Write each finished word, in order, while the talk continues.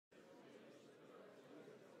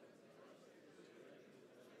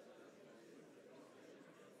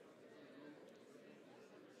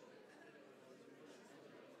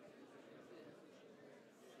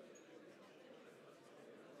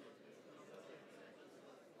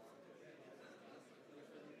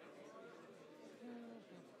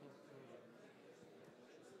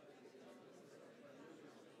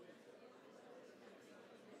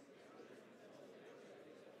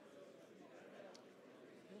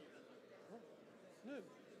Nu.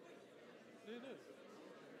 Det är nu.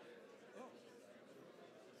 Ja.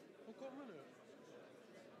 Hon kommer nu.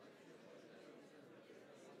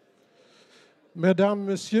 Mesdames,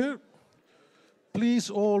 Messieurs,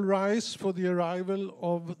 please all rise for the arrival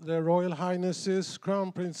of their Royal Highnesses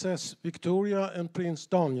Crown Princess Victoria and Prince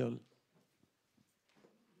Daniel.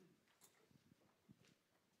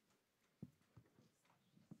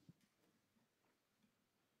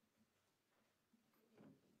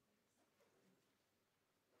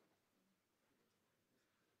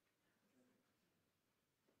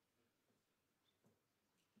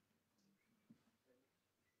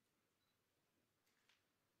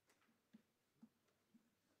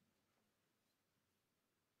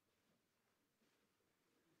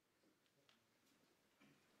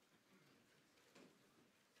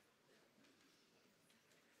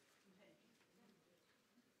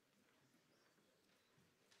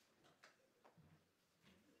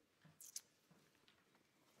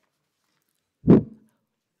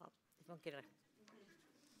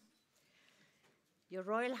 Your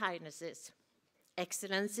Royal Highnesses,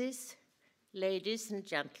 Excellencies, ladies and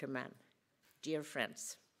gentlemen, dear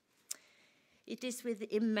friends, it is with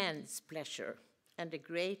immense pleasure and a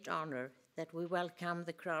great honor that we welcome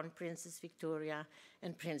the Crown Princess Victoria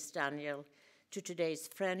and Prince Daniel to today's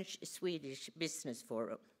French-Swedish Business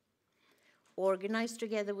Forum, organized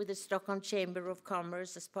together with the Stockholm Chamber of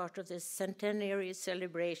Commerce as part of the centenary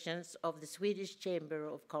celebrations of the Swedish Chamber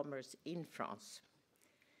of Commerce in France.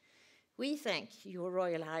 We thank your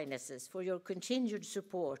Royal Highnesses for your continued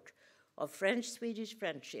support of French-Swedish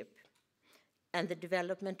friendship and the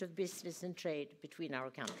development of business and trade between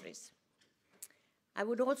our countries. I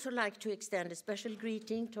would also like to extend a special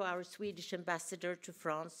greeting to our Swedish ambassador to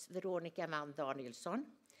France, Veronika Wand-Danielsson,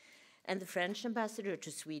 and the French ambassador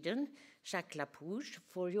to Sweden, Jacques Lapouge,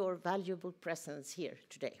 for your valuable presence here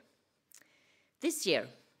today. This year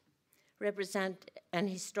represents an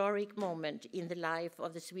historic moment in the life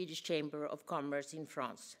of the Swedish Chamber of Commerce in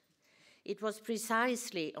France. It was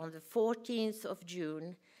precisely on the 14th of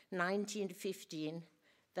June, 1915,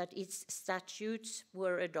 that its statutes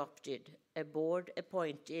were adopted, a board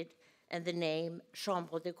appointed, and the name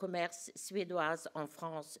Chambre de Commerce Suédoise en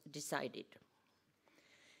France decided.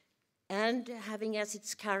 And having as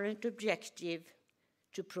its current objective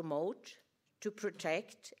to promote, to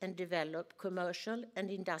protect, and develop commercial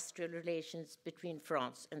and industrial relations between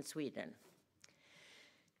France and Sweden.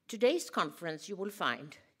 Today's conference, you will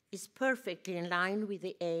find, is perfectly in line with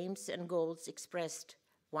the aims and goals expressed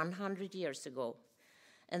 100 years ago,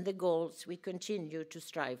 and the goals we continue to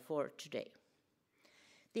strive for today.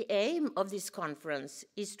 The aim of this conference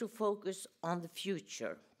is to focus on the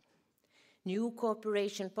future, new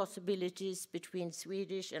cooperation possibilities between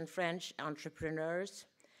Swedish and French entrepreneurs,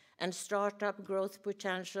 and startup growth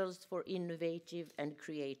potentials for innovative and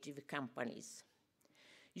creative companies.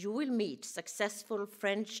 You will meet successful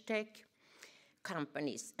French tech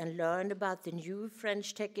companies and learn about the new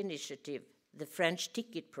French tech initiative, the French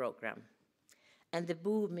Ticket Program, and the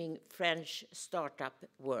booming French startup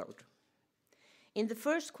world. In the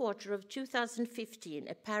first quarter of 2015,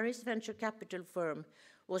 a Paris venture capital firm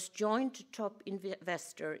was joint top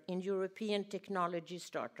investor in European technology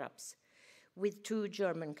startups with 2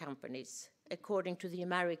 German companies, according to the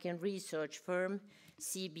American research firm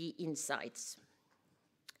CB Insights.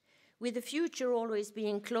 With the future always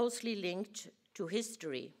being closely linked to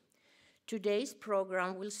history, today's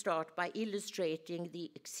program will start by illustrating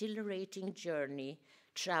the exhilarating journey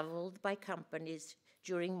traveled by companies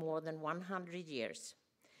during more than 100 years,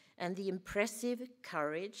 and the impressive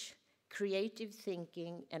courage, creative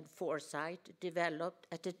thinking, and foresight developed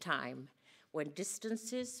at a time when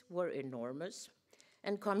distances were enormous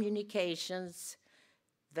and communications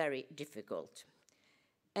very difficult.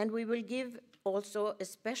 And we will give also a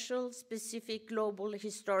special, specific global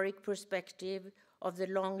historic perspective of the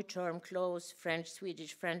long-term close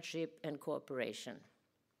French-Swedish friendship and cooperation.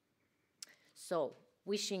 So,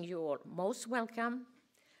 wishing you all most welcome.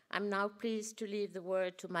 I'm now pleased to leave the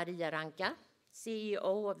word to Maria Ranka,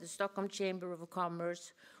 CEO of the Stockholm Chamber of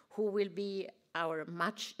Commerce, who will be our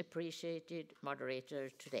much appreciated moderator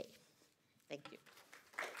today. Thank you.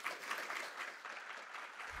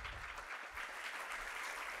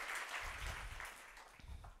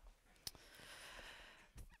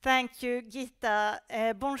 Thank you, Gita.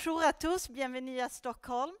 Bonjour à tous, bienvenue à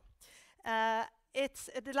Stockholm. It's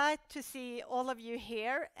a delight to see all of you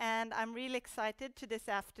here, and I'm really excited to this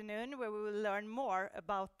afternoon where we will learn more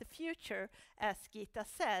about the future, as Gita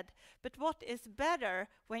said. But what is better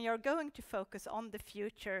when you're going to focus on the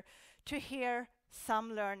future, to hear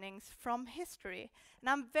some learnings from history. And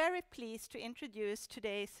I'm very pleased to introduce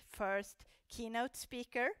today's first keynote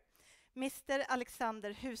speaker, Mr.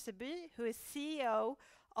 Alexander Huseby, who is CEO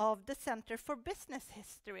of the Center for Business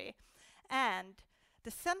History. And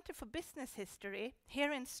the Center for Business History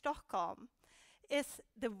here in Stockholm is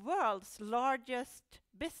the world's largest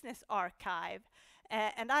business archive.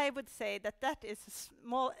 And I would say that that is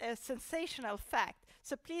a sensational fact.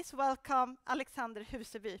 So please welcome Alexander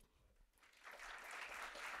Huseby.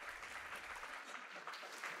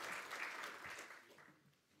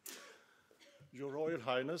 Your Royal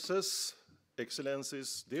Highnesses,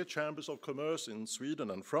 Excellencies, dear Chambers of Commerce in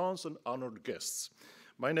Sweden and France, and honored guests.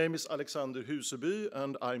 My name is Alexander Huseby,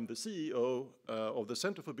 and I'm the CEO of the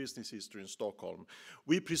Center for Business History in Stockholm.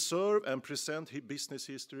 We preserve and present business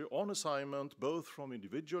history on assignment, both from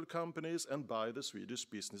individual companies and by the Swedish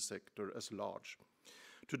business sector as large.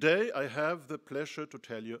 Today, I have the pleasure to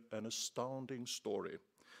tell you an astounding story,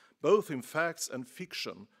 both in facts and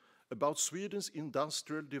fiction, about Sweden's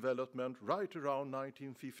industrial development right around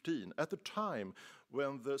 1915, at the time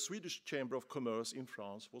when the Swedish Chamber of Commerce in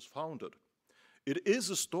France was founded. It is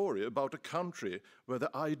a story about a country where the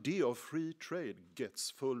idea of free trade gets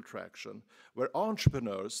full traction, where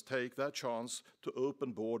entrepreneurs take their chance to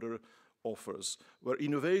open border offers, where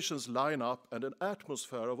innovations line up and an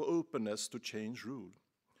atmosphere of openness to change rule.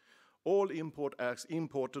 All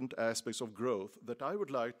important aspects of growth that I would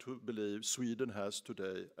like to believe Sweden has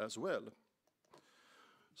today as well.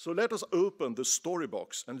 So let us open the story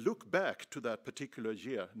box and look back to that particular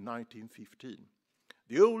year, 1915.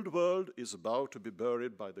 The old world is about to be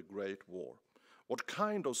buried by the Great War. What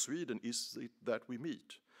kind of Sweden is it that we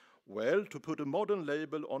meet? Well, to put a modern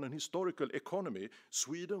label on an historical economy,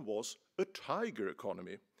 Sweden was a tiger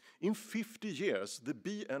economy. In 50 years, the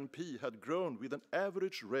BNP had grown with an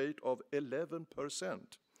average rate of 11%.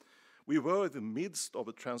 We were in the midst of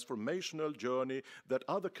a transformational journey that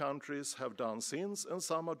other countries have done since, and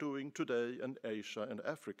some are doing today in Asia and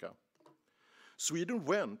Africa. Sweden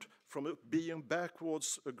went from being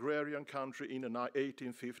backwards agrarian country in the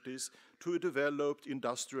 1850s to a developed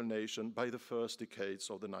industrial nation by the first decades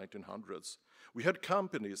of the 1900s. We had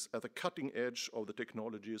companies at the cutting edge of the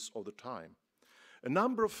technologies of the time. A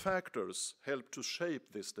number of factors helped to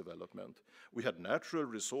shape this development. We had natural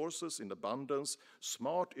resources in abundance,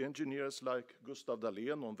 smart engineers like Gustav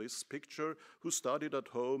Dahlén on this picture, who studied at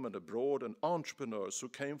home and abroad, and entrepreneurs who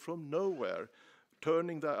came from nowhere,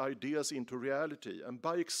 turning their ideas into reality, and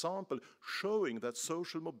by example, showing that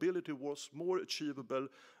social mobility was more achievable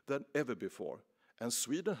than ever before. And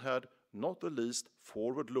Sweden had, not the least,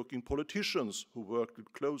 forward-looking politicians who worked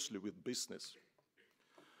closely with business.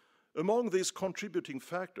 Among these contributing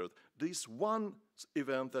factors, there is one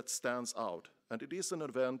event that stands out, and it is an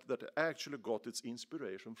event that actually got its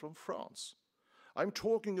inspiration from France. I'm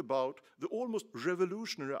talking about the almost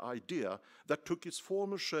revolutionary idea that took its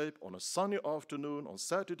formal shape on a sunny afternoon on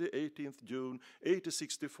Saturday, 18th June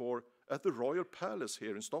 1864 at the Royal Palace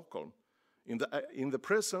here in Stockholm. In the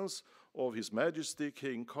presence of His Majesty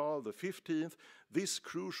King Carl XV, this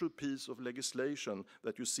crucial piece of legislation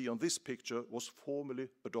that you see on this picture was formally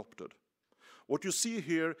adopted. What you see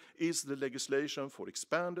here is the legislation for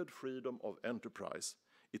expanded freedom of enterprise.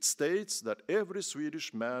 It states that every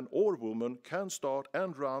Swedish man or woman can start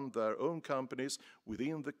and run their own companies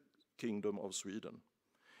within the Kingdom of Sweden.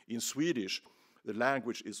 In Swedish, the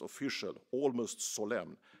language is official, almost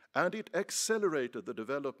solemn, and it accelerated the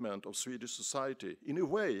development of Swedish society in a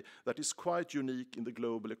way that is quite unique in the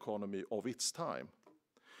global economy of its time.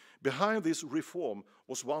 Behind this reform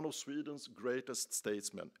was one of Sweden's greatest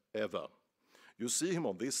statesmen ever. You see him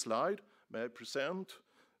on this slide. May I present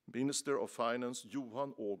Minister of Finance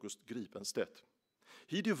Johan August Gripenstedt.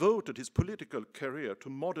 He devoted his political career to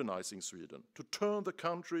modernizing Sweden, to turn the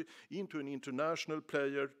country into an international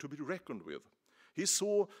player to be reckoned with. He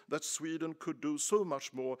saw that Sweden could do so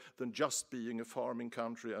much more than just being a farming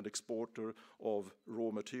country and exporter of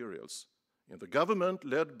raw materials. In the government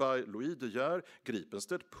led by Louis de Geer,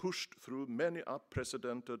 Gripenstedt pushed through many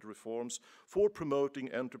unprecedented reforms for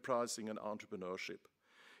promoting enterprising and entrepreneurship.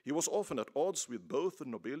 He was often at odds with both the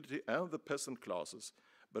nobility and the peasant classes,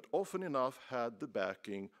 but often enough had the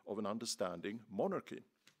backing of an understanding monarchy.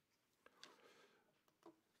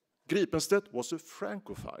 Gripenstedt was a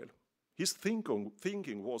Francophile. His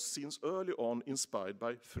thinking was since early on inspired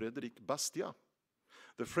by Frédéric Bastiat,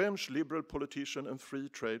 the French liberal politician and free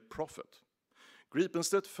trade prophet.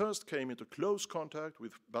 Gripenstedt first came into close contact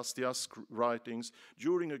with Bastiat's writings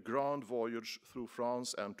during a grand voyage through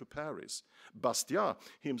France and to Paris. Bastiat,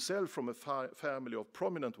 himself from a family of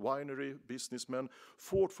prominent winery businessmen,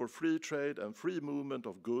 fought for free trade and free movement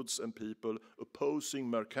of goods and people,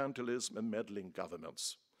 opposing mercantilism and meddling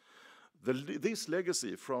governments. This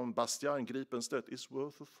legacy from Bastiat and Gripenstedt is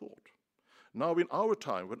worth a thought. Now in our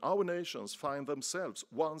time, when our nations find themselves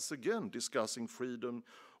once again discussing freedom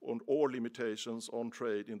or limitations on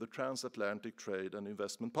trade in the Transatlantic Trade and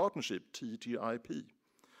Investment Partnership, TTIP.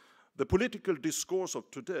 The political discourse of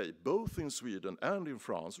today, both in Sweden and in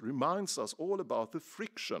France, reminds us all about the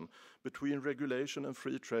friction between regulation and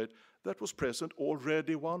free trade that was present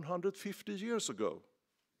already 150 years ago.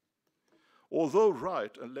 Although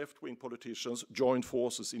right and left-wing politicians joined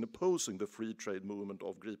forces in opposing the free trade movement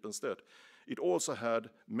of Gripenstedt, it also had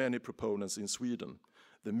many proponents in Sweden.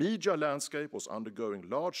 The media landscape was undergoing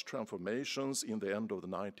large transformations in the end of the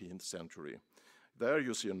 19th century. There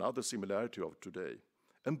you see another similarity of today.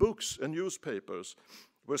 And books and newspapers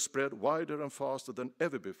were spread wider and faster than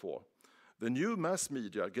ever before. The new mass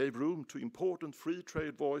media gave room to important free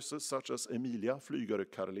trade voices such as Emilia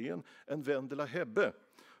Flygare-Karlén and Vendela Hebbe,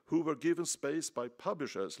 who were given space by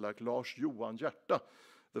publishers like Lars Johan Hierta,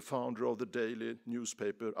 the founder of the daily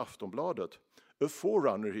newspaper Aftonbladet. A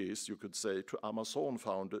forerunner he is, you could say, to Amazon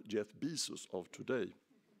founder Jeff Bezos of today.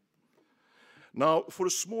 Now, for a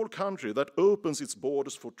small country that opens its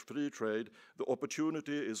borders for free trade, the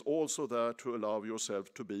opportunity is also there to allow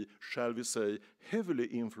yourself to be, shall we say, heavily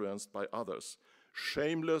influenced by others.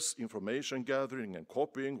 Shameless information gathering and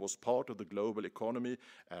copying was part of the global economy,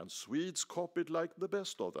 and Swedes copied like the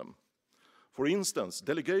best of them. For instance,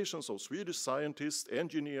 delegations of Swedish scientists,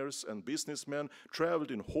 engineers, and businessmen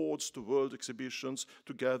traveled in hordes to world exhibitions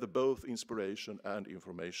to gather both inspiration and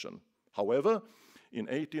information. However, in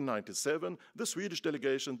 1897, the Swedish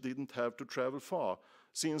delegation didn't have to travel far,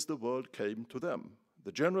 since the world came to them.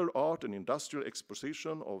 The General Art and Industrial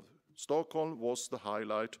Exposition of Stockholm was the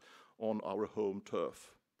highlight on our home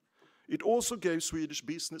turf. It also gave Swedish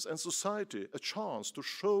business and society a chance to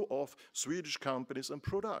show off Swedish companies and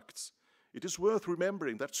products. It is worth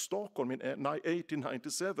remembering that Stockholm in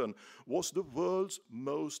 1897 was the world's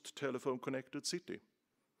most telephone-connected city.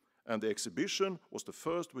 And the exhibition was the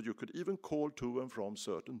first where you could even call to and from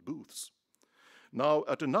certain booths. Now,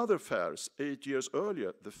 at another fair, 8 years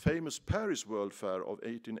earlier, the famous Paris World Fair of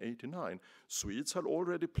 1889, Swedes had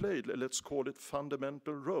already played, let's call it,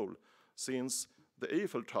 fundamental role, since the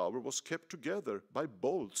Eiffel Tower was kept together by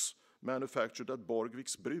bolts manufactured at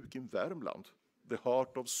Borgviks Bruk in Värmland, the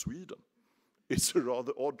heart of Sweden. It's a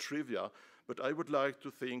rather odd trivia, but I would like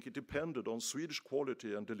to think it depended on Swedish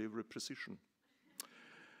quality and delivery precision.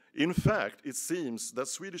 In fact, it seems that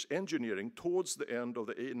Swedish engineering towards the end of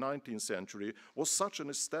the 19th century was such an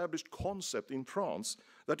established concept in France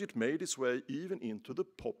that it made its way even into the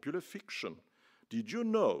popular fiction. Did you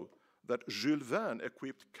know that Jules Verne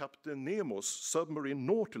equipped Captain Nemo's submarine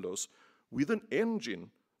Nautilus with an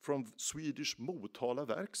engine from Swedish Motala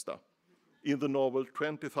Verkstad in the novel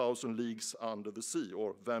 20,000 Leagues Under the Sea,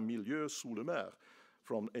 or 20 Milieux sous la mer,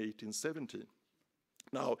 from 1817.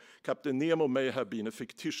 Now, Captain Nemo may have been a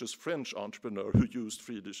fictitious French entrepreneur who used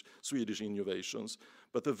Swedish innovations,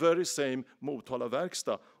 but the very same Motala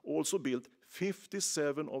Verkstad also built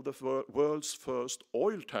 57 of the world's first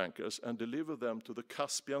oil tankers and delivered them to the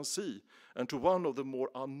Caspian Sea and to one of the more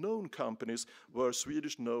unknown companies where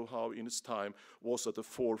Swedish know-how in its time was at the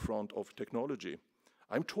forefront of technology.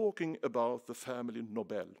 I'm talking about the family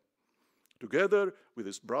Nobel. Together with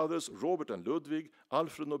his brothers Robert and Ludwig,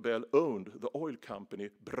 Alfred Nobel owned the oil company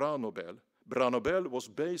Branobel. Branobel was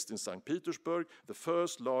based in St. Petersburg, the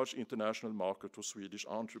first large international market for Swedish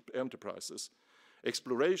enterprises.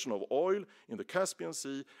 Exploration of oil in the Caspian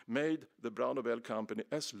Sea made the Branobel company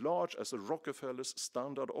as large as a Rockefeller's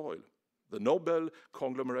Standard Oil. The Nobel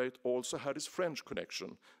conglomerate also had its French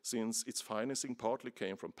connection, since its financing partly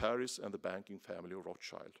came from Paris and the banking family of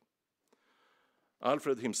Rothschild.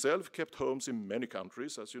 Alfred himself kept homes in many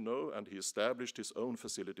countries, as you know, and he established his own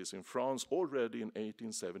facilities in France already in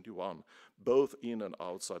 1871, both in and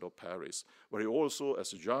outside of Paris, where he also,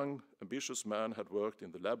 as a young, ambitious man, had worked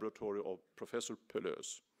in the laboratory of Professor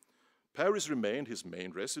Pelleuse. Paris remained his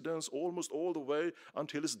main residence almost all the way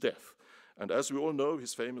until his death, and as we all know,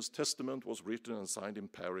 his famous testament was written and signed in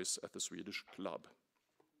Paris at the Swedish Club.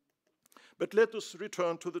 But let us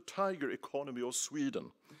return to the tiger economy of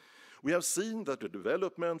Sweden. We have seen that the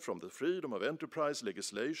development from the freedom of enterprise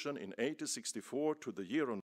legislation in 1864 to the year of